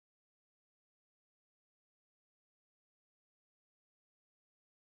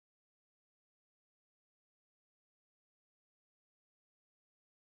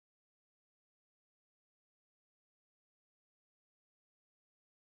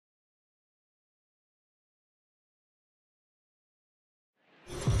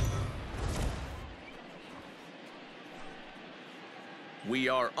We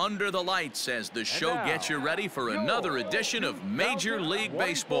are under the lights as the show gets you ready for another edition of Major League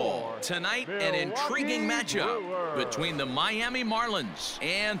Baseball. Tonight, an intriguing matchup between the Miami Marlins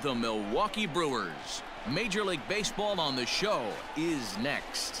and the Milwaukee Brewers. Major League Baseball on the show is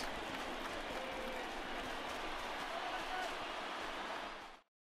next.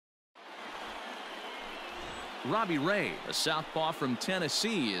 Robbie Ray, a southpaw from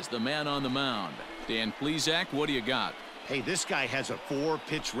Tennessee, is the man on the mound. Dan Plesac, what do you got? Hey, this guy has a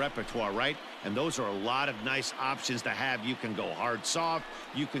 4-pitch repertoire, right? And those are a lot of nice options to have. You can go hard, soft.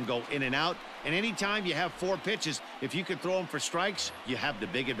 You can go in and out. And anytime you have 4 pitches, if you can throw them for strikes, you have the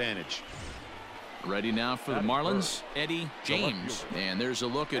big advantage. Ready now for the Marlins, Eddie James. And there's a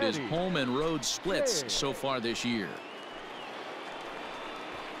look at his home and road splits so far this year.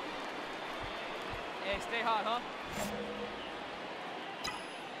 Hey, stay hot, huh?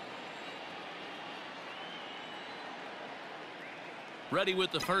 Ready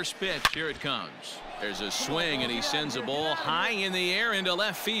with the first pitch. Here it comes. There's a swing, and he sends a ball high in the air into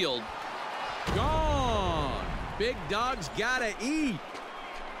left field. Gone. Big dog's gotta eat.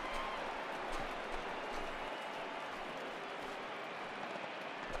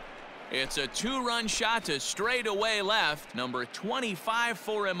 It's a 2-run shot to straightaway left. Number 25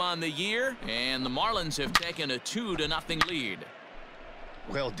 for him on the year. And the Marlins have taken a 2-0 lead.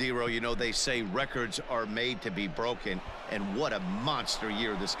 Well, Dero, you know, they say records are made to be broken. And what a monster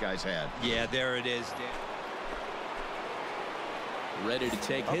year this guy's had. Yeah, there it is, Dan. Ready to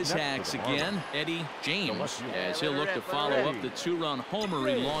take his hacks again, Eddie James, as he'll look to follow up the 2-run homer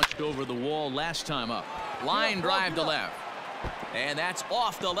he launched over the wall last time up. Line drive to left. And that's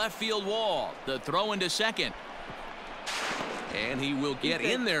off the left field wall. The throw into second. And he will get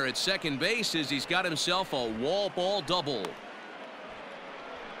in there at second base as he's got himself a wall ball double.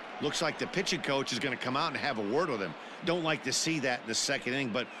 Looks like the pitching coach is going to come out and have a word with him. Don't like to see that in the second inning,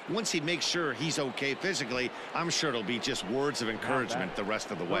 but once he makes sure he's okay physically, I'm sure it'll be just words of encouragement the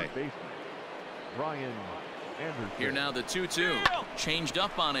rest of the way. Here now the 2-2. Changed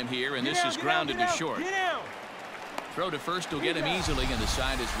up on him here, and this is grounded to short. Throw to first will get him easily, and the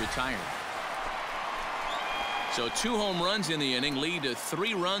side is retired. So 2 home runs in the inning lead to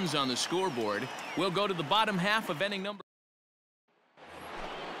 3 runs on the scoreboard. We'll go to the bottom half of inning number.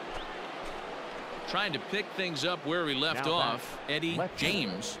 Trying to pick things up where we left off, Eddie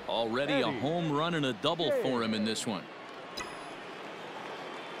James. Already a home run and a double for him in this one.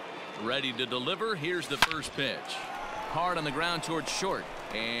 Ready to deliver. Here's the first pitch. Hard on the ground towards short.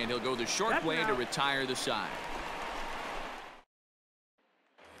 And he'll go the short way to retire the side.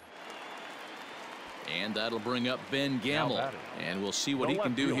 And that'll bring up Ben Gamble. And we'll see what he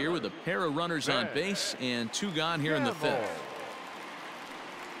can do here with a pair of runners on base and 2 gone here in the 5th.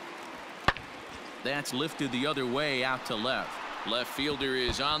 That's lifted the other way out to left. Left fielder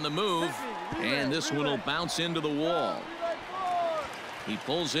is on the move, and this one will bounce into the wall. He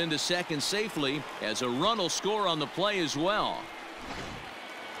pulls into second safely as a run will score on the play as well.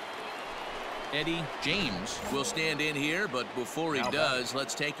 Eddie James will stand in here, but before he does,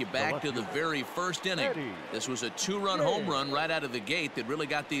 let's take you back to the very first inning. This was a 2-run home run right out of the gate that really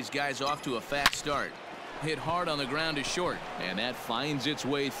got these guys off to a fast start. Hit hard on the ground to short, and that finds its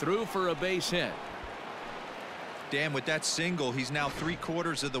way through for a base hit. Dan, with that single, he's now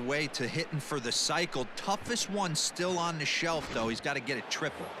 3/4 of the way to hitting for the cycle. Toughest one still on the shelf, though. He's got to get a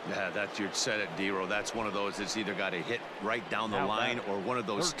triple. Yeah, that's your set it, Dero. That's one of those that's either got to hit right down the line or one of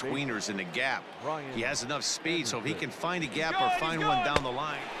those tweeners in the gap. He has enough speed, so if he can find a gap or find one down the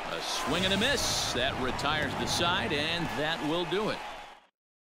line. A swing and a miss. That retires the side, and that will do it.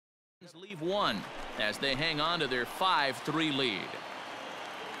 Leave one as they hang on to their 5-3 lead.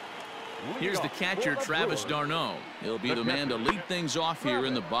 Here's the catcher, Travis d'Arnaud. He'll be the man to lead things off here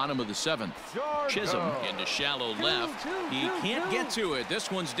in the bottom of the 7th. Chisholm into shallow left. He can't get to it.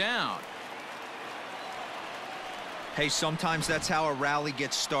 This one's down. Hey, sometimes that's how a rally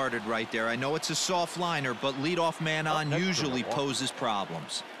gets started right there. I know it's a soft liner, but leadoff man on usually poses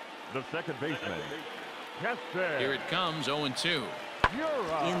problems. The second baseman. Here it comes, 0-2.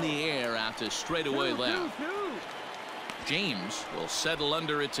 In the air out to straightaway left. James will settle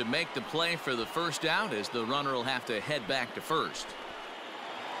under it to make the play for the first out, as the runner will have to head back to first.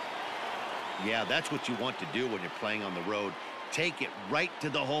 Yeah, that's what you want to do when you're playing on the road. Take it right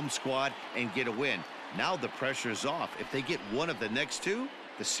to the home squad and get a win. Now the pressure is off. If they get one of the next 2,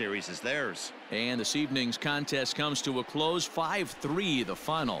 the series is theirs. And this evening's contest comes to a close, 5-3 the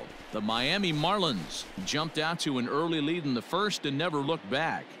final. The Miami Marlins jumped out to an early lead in the first and never looked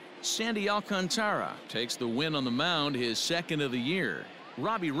back. Sandy Alcantara takes the win on the mound, his 2nd of the year.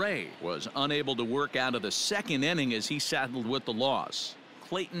 Robbie Ray was unable to work out of the 2nd inning as he saddled with the loss.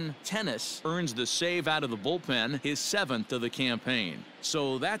 Clayton Tennis earns the save out of the bullpen, his 7th of the campaign.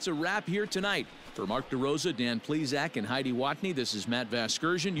 So that's a wrap here tonight. For Mark DeRosa, Dan Plesac, and Heidi Watney, this is Matt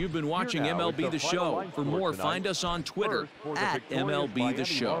Vasgersian. You've been watching MLB The Show. For more, find us on Twitter at MLB The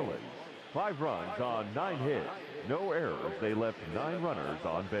Show. 5 runs on 9 hits. No errors. They left 9 runners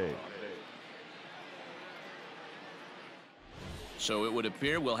on base. So it would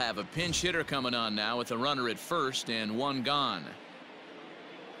appear we'll have a pinch hitter coming on now with a runner at first and 1 gone.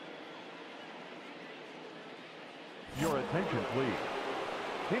 Your attention, please.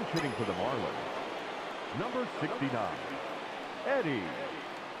 Pinch hitting for the Marlins, number 69, Eddie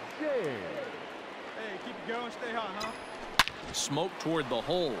James. Hey, keep it going, stay hot, huh? Smoke toward the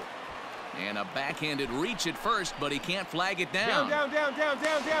hole. And a backhanded reach at first, but he can't flag it down.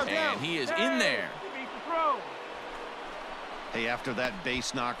 And he is in there. Hey, after that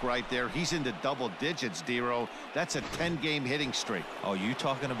base knock right there, he's into double digits, Dero. That's a 10-game hitting streak. Oh, you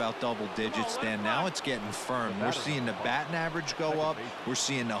talking about double digits, Dan? Now it's getting firm. We're seeing the batting average go up. We're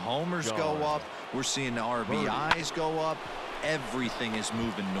seeing the homers go up. We're seeing the RBIs go up. Everything is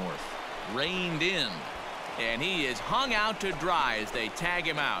moving north. Reined in. And he is hung out to dry as they tag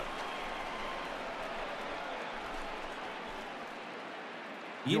him out.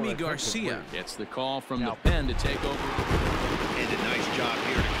 Yimi Garcia gets the call from the pen to take over. And a nice job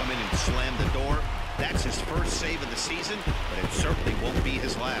here to come in and slam the door. That's his first save of the season, but it certainly won't be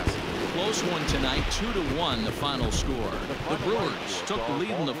his last. Close one tonight, 2-1 the final score. The Brewers took the lead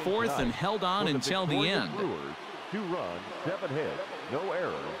in the 4th and held on until the end. Brewers, 2 runs, 7 hits, no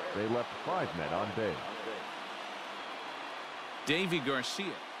errors. They left 5 men on base. Davy Garcia.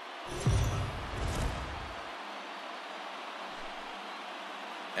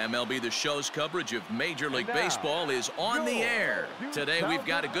 MLB The Show's coverage of Major League Baseball is on the air. Today we've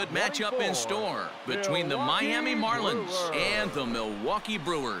got a good matchup in store between the Miami Marlins and the Milwaukee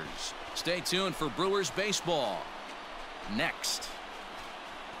Brewers. Stay tuned for Brewers baseball next.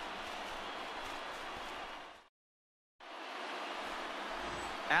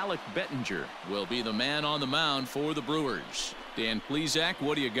 Alec Bettinger will be the man on the mound for the Brewers. Dan Plesac,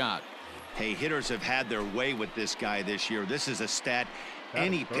 what do you got? Hey, hitters have had their way with this guy this year. This is a stat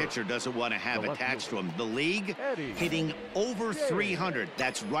any pitcher doesn't want to have attached to him. The league hitting over 300.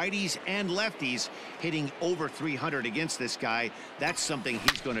 That's righties and lefties hitting over 300 against this guy. That's something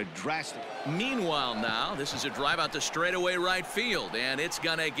he's going to drastically. Meanwhile now, this is a drive out to straightaway right field, and it's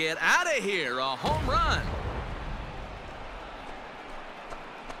going to get out of here. A home run.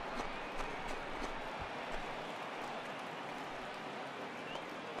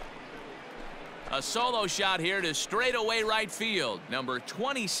 A solo shot here to straightaway right field. Number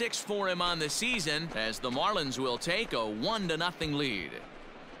 26 for him on the season as the Marlins will take a 1-0 lead.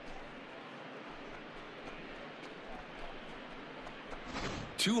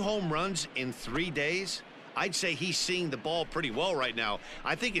 Two home runs in 3 days. I'd say he's seeing the ball pretty well right now.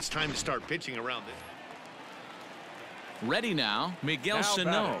 I think it's time to start pitching around it. Ready now, Miguel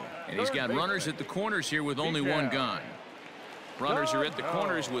Sano. And he's got runners at the corners here with only 1 gun. Runners are at the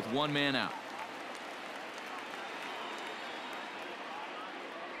corners with 1 man out.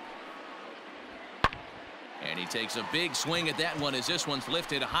 And he takes a big swing at that one as this one's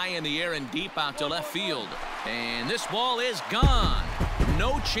lifted high in the air and deep out to left field. And this ball is gone.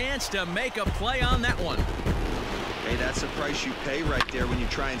 No chance to make a play on that one. Hey, that's the price you pay right there when you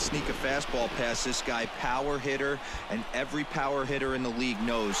try and sneak a fastball past this guy. Power hitter, and every power hitter in the league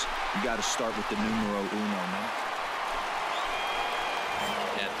knows you got to start with the numero uno, man.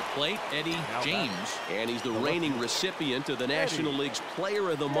 At the plate, Eddie James. And he's the reigning recipient of the National League's Player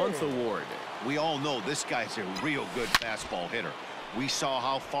of the Month award. We all know this guy's a real good fastball hitter. We saw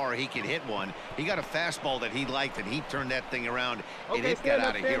how far he could hit one. He got a fastball that he liked, and he turned that thing around, and it got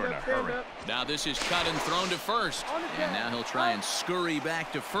out of here in a hurry. Now this is cut and thrown to first. And now he'll try and scurry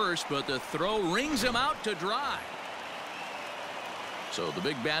back to first, but the throw rings him out to dry. So the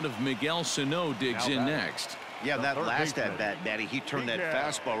big bat of Miguel Sano digs in next. Yeah, that last at-bat, Daddy, he turned that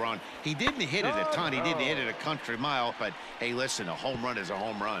fastball around. He didn't hit it a ton. He didn't hit it a country mile. But, hey, listen, a home run is a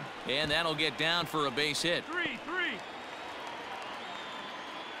home run. And that'll get down for a base hit. 3-3.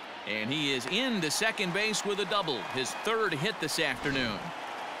 And he is into second base with a double. His 3rd hit this afternoon.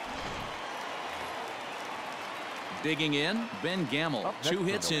 Digging in, Ben Gamel. 2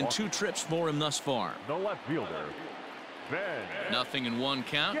 hits and 2 trips for him thus far. The left fielder, Ben. 0-1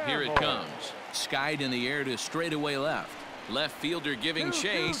 count. Here it comes. Skied in the air to straightaway left. Left fielder giving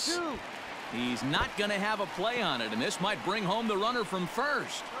chase. He's not going to have a play on it, and this might bring home the runner from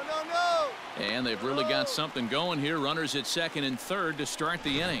first. No. And they've really got something going here. Runners at second and third to start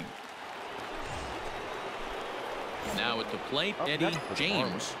the inning. Now at the plate, Up Eddie next for the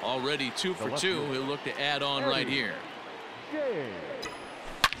James, already 2 for 2. He'll look to add on right here. James.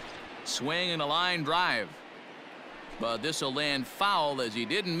 Swing and a line drive. But this will land foul as he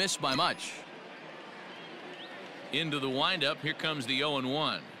didn't miss by much. Into the windup. Here comes the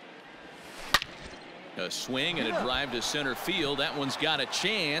 0-1. A swing and a drive to center field. That one's got a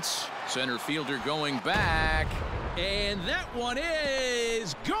chance. Center fielder going back. And that one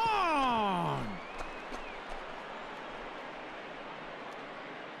is gone.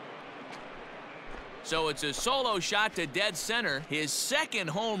 So it's a solo shot to dead center, his second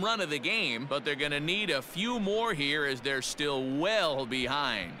home run of the game, but they're going to need a few more here as they're still well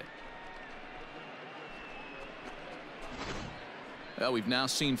behind. Well, we've now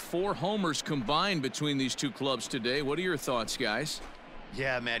seen 4 homers combined between these two clubs today. What are your thoughts, guys?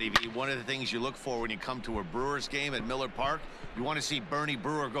 Yeah, Matty V, one of the things you look for when you come to a Brewers game at Miller Park, you want to see Bernie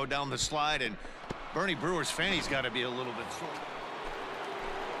Brewer go down the slide, and Bernie Brewer's fanny's got to be a little bit sore.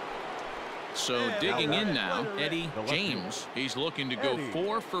 So digging in now, Eddie James. He's looking to go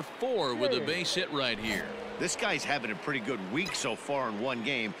 4 for 4 with a base hit right here. This guy's having a pretty good week so far in one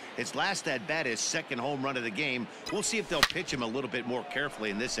game. His last at bat, his second home run of the game. We'll see if they'll pitch him a little bit more carefully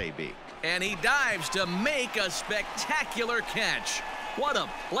in this AB. And he dives to make a spectacular catch. What a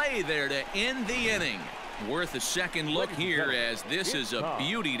play there to end the inning. Worth a second look here as this is a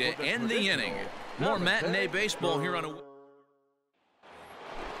beauty to end the inning. More matinee baseball here on a...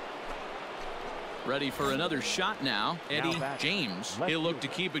 Ready for another shot now, Eddie James. He'll look to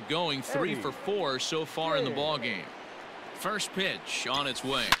keep it going 3 for 4 so far in the ball game. First pitch on its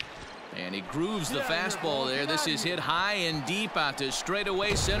way. And he grooves the fastball there. This is hit high and deep out to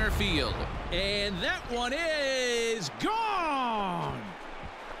straightaway center field. And that one is gone.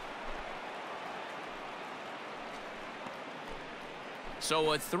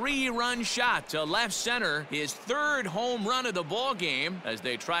 So a 3-run shot to left center, his 3rd home run of the ball game. As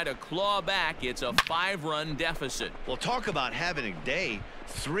they try to claw back, it's a 5-run deficit. Well, talk about having a day.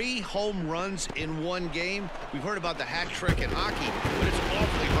 3 home runs in one game. We've heard about the hat trick in hockey, but it's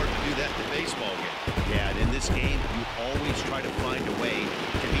awfully hard to do that in a baseball game. Yeah, and in this game, you always try to find a way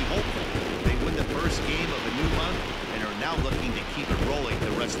to be hopeful. They win the first game of a new month and are now looking to keep it rolling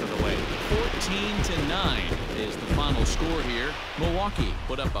the rest of the way. 14-9 is the final score here. Milwaukee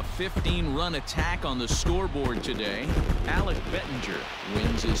put up a 15-run attack on the scoreboard today. Alec Bettinger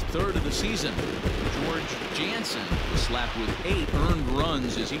wins his 3rd of the season. George Jansen was slapped with 8 earned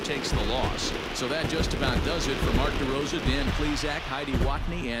runs as he takes the loss. So that just about does it for Mark DeRosa, Dan Plesac, Heidi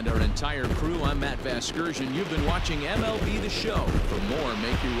Watney, and our entire crew. I'm Matt Vasgersian. You've been watching MLB The Show. For more,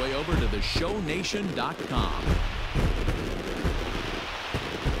 make your way over to theshownation.com.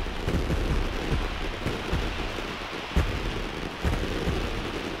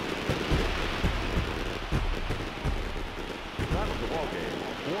 That was the ball game.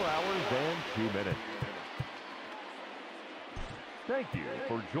 4 hours and 2 minutes. Thank you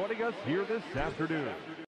for joining us here this afternoon.